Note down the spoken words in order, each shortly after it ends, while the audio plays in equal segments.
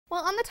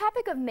Well, on the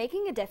topic of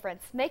making a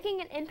difference, making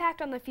an impact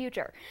on the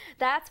future,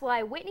 that's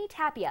why Whitney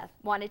Tapia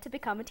wanted to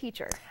become a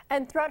teacher.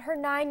 And throughout her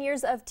 9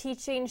 years of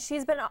teaching,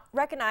 she's been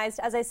recognized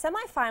as a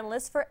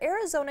semi-finalist for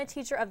Arizona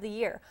Teacher of the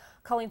Year.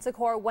 Colleen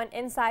Sikora went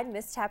inside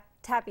Miss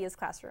Tapia's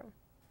classroom.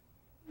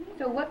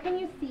 So what can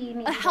you see?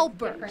 A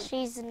helper.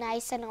 She's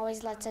nice and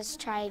always lets us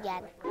try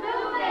again.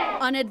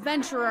 An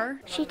adventurer.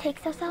 She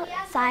takes us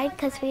outside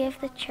because we have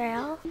the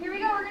trail. Here we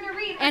go, we're gonna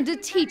read. And a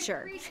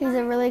teacher. She's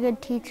a really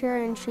good teacher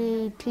and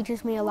she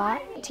teaches me a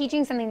lot.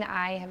 Teaching something that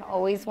I have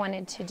always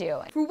wanted to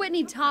do. For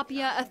Whitney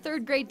Tapia, a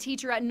third-grade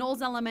teacher at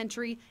Knoles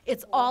Elementary,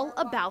 it's all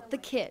about the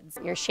kids.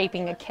 You're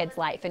shaping a kid's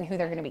life and who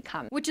they're gonna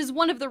become. Which is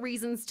one of the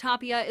reasons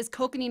Tapia is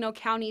Coconino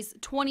County's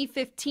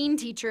 2015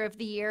 Teacher of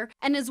the Year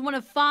and is one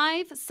of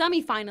 5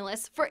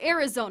 semi-finalists for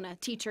Arizona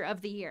Teacher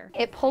of the Year.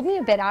 It pulled me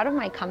a bit out of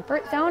my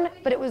comfort zone,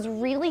 but it was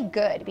really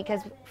good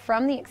because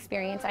from the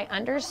experience I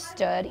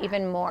understood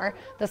even more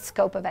the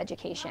scope of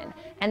education,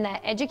 and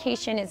that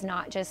education is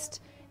not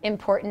just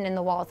important in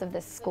the walls of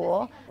this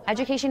school.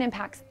 Education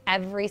impacts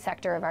every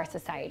sector of our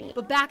society.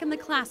 But back in the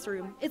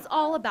classroom, it's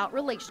all about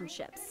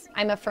relationships.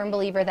 I'm a firm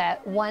believer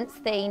that once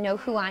they know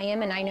who I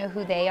am and I know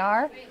who they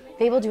are,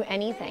 they will do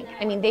anything.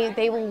 I mean,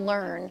 they will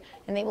learn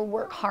and they will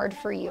work hard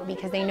for you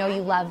because they know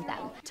you love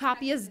them.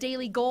 Tapia's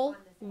daily goal: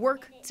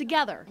 work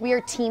together. We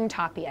are Team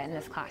Tapia in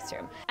this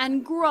classroom.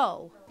 And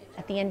grow.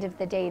 At the end of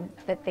the day,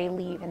 that they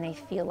leave and they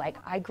feel like,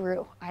 I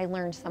grew, I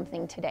learned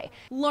something today.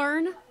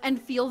 Learn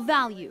and feel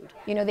valued.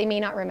 You know, they may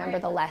not remember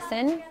the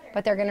lesson,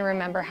 but they're going to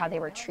remember how they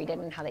were treated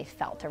and how they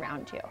felt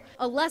around you.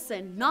 A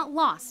lesson not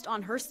lost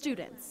on her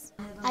students.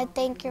 I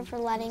thank her for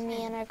letting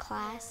me in her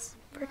class,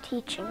 for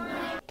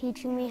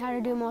teaching me how to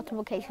do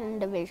multiplication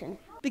and division.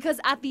 Because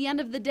at the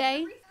end of the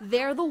day,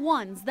 they're the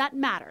ones that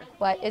matter.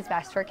 What is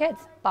best for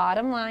kids?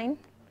 Bottom line,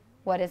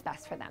 what is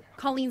best for them?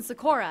 Colleen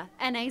Sikora,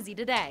 NAZ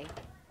Today.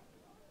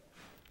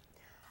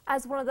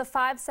 As one of the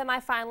 5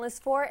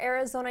 semi-finalists for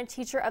Arizona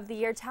Teacher of the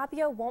Year,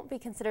 Tapia won't be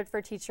considered for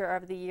Teacher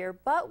of the Year,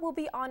 but will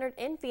be honored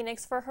in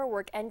Phoenix for her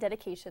work and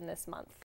dedication this month.